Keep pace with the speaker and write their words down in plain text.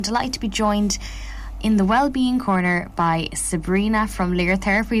Delighted to be joined in the Wellbeing Corner by Sabrina from Lear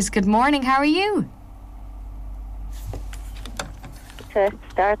Therapies. Good morning, how are you? To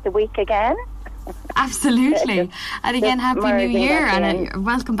start the week again. Absolutely. And again, Happy New Year, and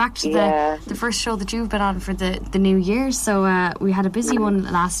welcome back to the first show that you've been on for the new year. So we had a busy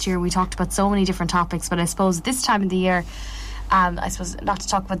one last year. We talked about so many different topics, but I suppose this time of the year, I suppose not to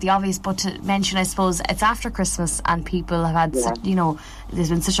talk about the obvious, but to mention, I suppose it's after Christmas and people have had such, there's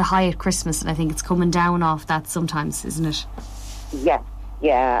been such a high at Christmas, and I think it's coming down off that sometimes, isn't it?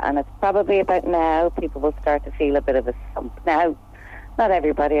 Yeah, and it's probably about now people will start to feel a bit of a slump. Now, not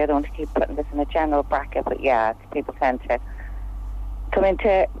everybody, I don't want to keep putting this in a general bracket, but people tend to come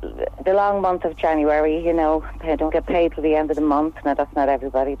into the long month of January, they don't get paid till the end of the month. Now, that's not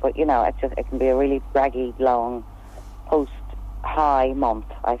everybody, but, it can be a really draggy, long post-high month,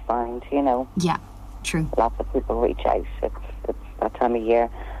 I find, Yeah, true. Lots of people reach out. It's that time of year.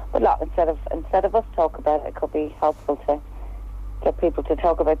 But instead of us talk about it, it could be helpful to get people to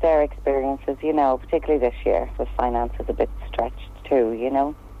talk about their experiences, particularly this year with finances a bit stretched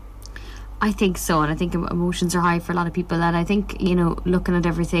too, I think so, and I think emotions are high for a lot of people, and I think, looking at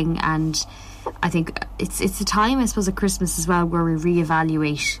everything, and I think it's a time, I suppose, at Christmas as well, where we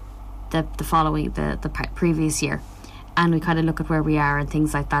reevaluate the following, the previous year, and we kind of look at where we are and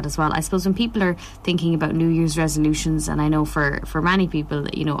things like that as well. I suppose when people are thinking about New Year's resolutions, and I know for many people,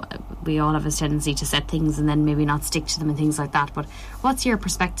 we all have a tendency to set things and then maybe not stick to them and things like that, but what's your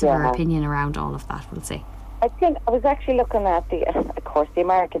perspective or opinion around all of that, we'll say? I think I was actually looking at of course, the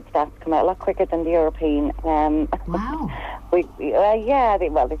American stats come out a lot quicker than the European. Wow. They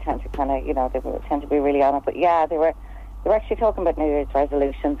tend to kind of, they tend to be really on it. But they were actually talking about New Year's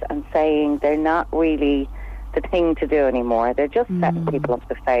resolutions and saying they're not really the thing to do anymore. They're just setting people up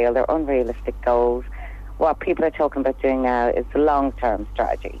to fail. They're unrealistic goals. What people are talking about doing now is the long-term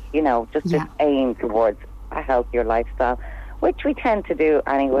strategy. Just aim towards a healthier lifestyle, which we tend to do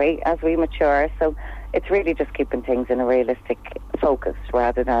anyway as we mature. So it's really just keeping things in a realistic focus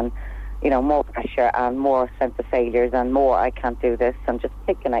rather than, more pressure and more sense of failures and more I can't do this, and just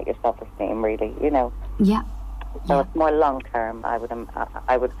picking at your self-esteem, really, Yeah. So it's more long-term, I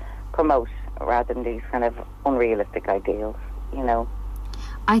would promote rather than these kind of unrealistic ideals,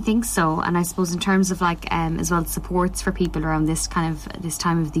 I think so, and I suppose in terms of as well supports for people around this time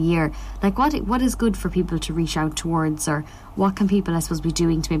of the year, what is good for people to reach out towards, or what can people, I suppose, be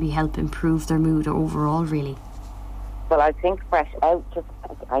doing to maybe help improve their mood overall, really? Well, I think fresh out,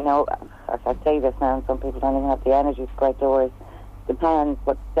 I know as I say this now, and some people don't even have the energy to go outdoors, depends,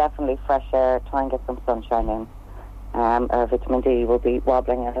 but definitely fresh air, try and get some sunshine in. Our vitamin D will be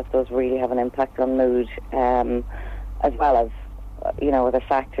wobbling, and it does really have an impact on mood, as well as other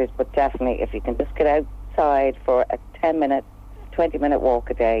factors, but definitely if you can just get outside for a 10-minute, 20-minute walk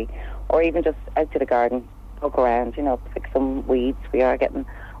a day, or even just out to the garden, poke around, pick some weeds. We are getting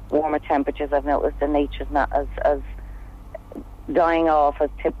warmer temperatures, I've noticed, and nature's not as dying off as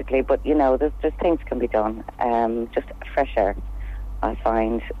typically, but there's things can be done. Just fresh air, I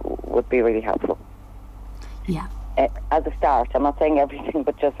find, would be really helpful. Yeah. As a start, I'm not saying everything,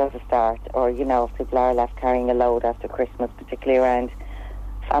 but just as a start, or if people are left carrying a load after Christmas, particularly around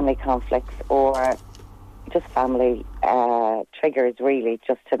family conflicts or just family triggers, really,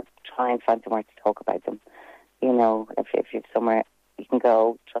 just to try and find somewhere to talk about them. If you've somewhere you can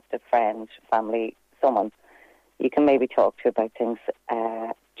go, trusted friends, family, someone you can maybe talk to about things.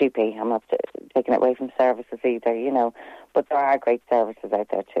 GP, I'm not taking it away from services either, but there are great services out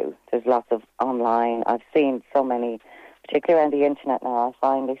there too. There's lots of online. I've seen so many, particularly around the internet now, I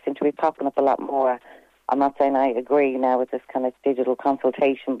find they seem to be popping up a lot more. I'm not saying I agree now with this kind of digital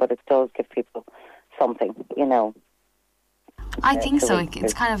consultation, but it does give people something, I think so.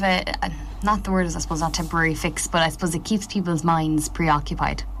 It's kind of not the word is, I suppose, not temporary fix, but I suppose it keeps people's minds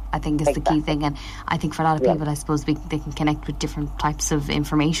preoccupied, I think, is the key thing. And I think for a lot of people, I suppose they can connect with different types of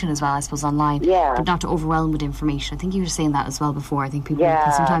information as well, I suppose, online, but not to overwhelm with information. I think you were saying that as well before. I think people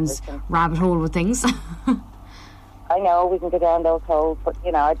can sometimes rabbit hole with things. I know we can go down those holes, but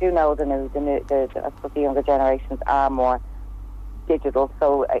I do know I suppose the younger generations are more digital,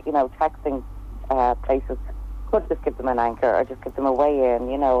 so texting places could just give them an anchor or just give them a way in,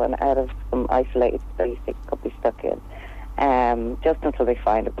 and out of some isolated space they could be stuck in. Just until they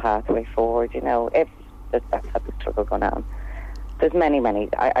find a pathway forward, if there's that type of struggle going on. There's many,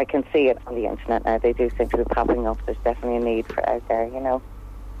 I can see it on the internet now. They do seem to be popping up. There's definitely a need for it out there,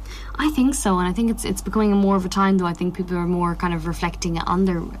 I think so, and I think it's becoming more of a time, though. I think people are more kind of reflecting on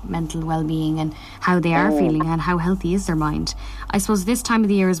their mental well-being and how they are feeling and how healthy is their mind. I suppose this time of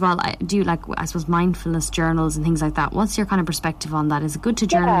the year as well, do you like, I suppose, mindfulness journals and things like that? What's your kind of perspective on that? Is it good to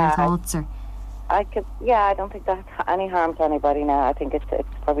journal your thoughts? Or I don't think that's any harm to anybody now. I think it's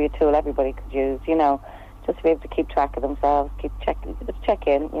probably a tool everybody could use, just to be able to keep track of themselves, just check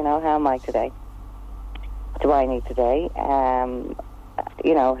in, how am I today? What do I need today?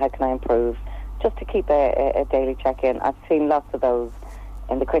 How can I improve? Just to keep a daily check-in. I've seen lots of those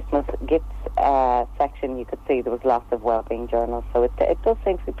in the Christmas gifts section. You could see there was lots of wellbeing journals, so it does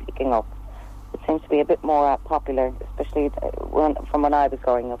seem to be picking up. It seems to be a bit more popular, especially from when I was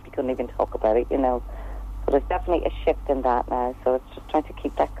growing up. You couldn't even talk about it, So there's definitely a shift in that now. So it's just trying to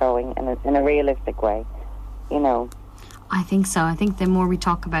keep that going in a realistic way, I think so. I think the more we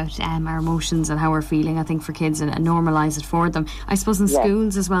talk about our emotions and how we're feeling, I think for kids and normalise it for them. I suppose in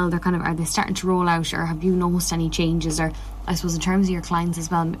schools as well, are they starting to roll out, or have you noticed any changes? Or I suppose in terms of your clients as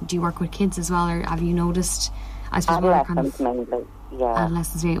well, do you work with kids as well, or have you noticed? I suppose adolescents mainly. Yeah.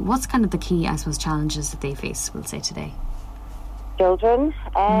 Adolescents. What's kind of the key, I suppose, challenges that they face? We'll say today. Children.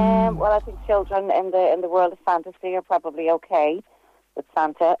 Well, I think children in the world of fantasy are probably okay with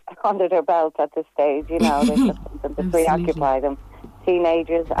Santa under their belt at this stage, There's just something to preoccupy them.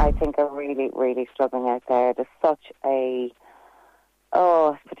 Teenagers, I think, are really, really struggling out there. There's such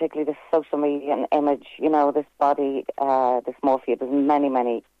particularly this social media and image, this body dysmorphia. There's many,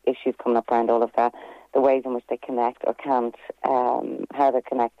 many issues coming up around all of that. The ways in which they connect or can't, how they're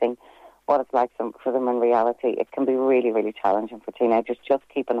connecting, what it's like for them in reality. It can be really, really challenging for teenagers. Just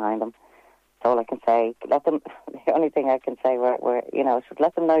keep an eye on them. That's all I can say. Let them. The only thing I can say, is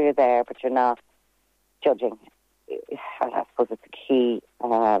let them know you're there, but you're not judging. I suppose it's a key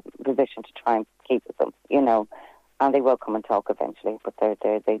position to try and keep with them, and they will come and talk eventually, but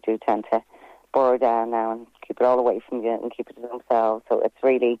they do tend to burrow down now and keep it all away from you and keep it to themselves. So it's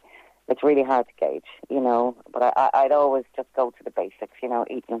really hard to gauge, But I'd always just go to the basics,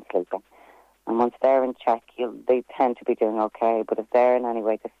 eating and sleeping. And once they're in check, they tend to be doing okay. But if they're in any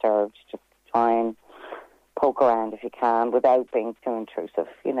way disturbed, just try and poke around if you can without being too intrusive,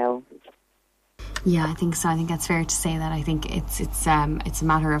 Yeah, I think so. I think that's fair to say that. I think it's a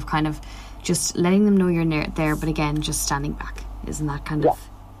matter of kind of just letting them know you're there, but again, just standing back. Isn't that kind of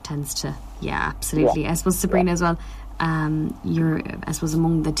tends to? Yeah, absolutely. I suppose Sabrina as well. You're, I suppose,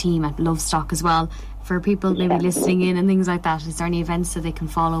 among the team at Lovestock as well. For people maybe listening in and things like that, is there any events that they can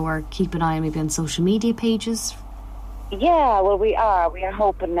follow or keep an eye on, maybe on social media pages? Yeah, well, we are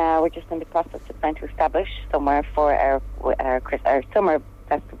hoping now. We're just in the process of trying to establish somewhere for our summer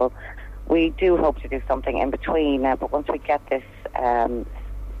festival. We do hope to do something in between, but once we get this on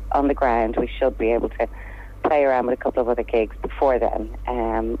the ground, we should be able to play around with a couple of other gigs before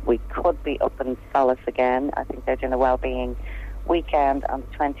then. We could be up in Solace again. I think they're doing a wellbeing weekend on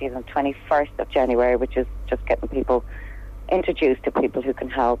the 20th and 21st of January, which is just getting people introduced to people who can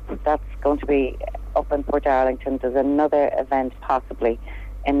help. That's going to be up in Port Darlington. There's another event possibly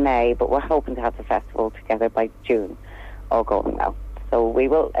in May, but we're hoping to have the festival together by June, all going well. So we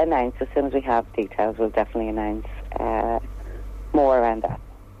will announce as soon as we have details. We'll definitely announce more around that.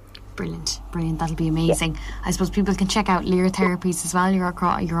 Brilliant. That'll be amazing. Yeah. I suppose people can check out Lyra Therapies as well.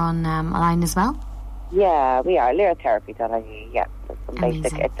 You're on online as well. Yeah, we are lyratherapy.ie. Yeah, that's some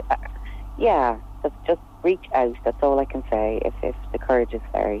basic. Just reach out. That's all I can say. If the courage is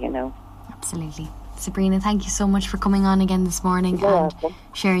there, Absolutely. Sabrina, thank you so much for coming on again this morning and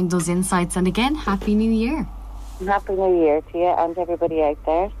sharing those insights. And again, Happy New Year. Happy New Year to you and everybody out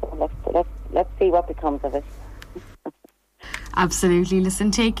there. So let's see what becomes of it. Absolutely.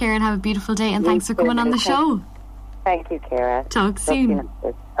 Listen, take care and have a beautiful day. And thanks for coming on the show. Thank you, Ciara. Talk soon.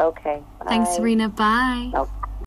 Okay. Bye. Thanks, Sabrina. Bye. Oh.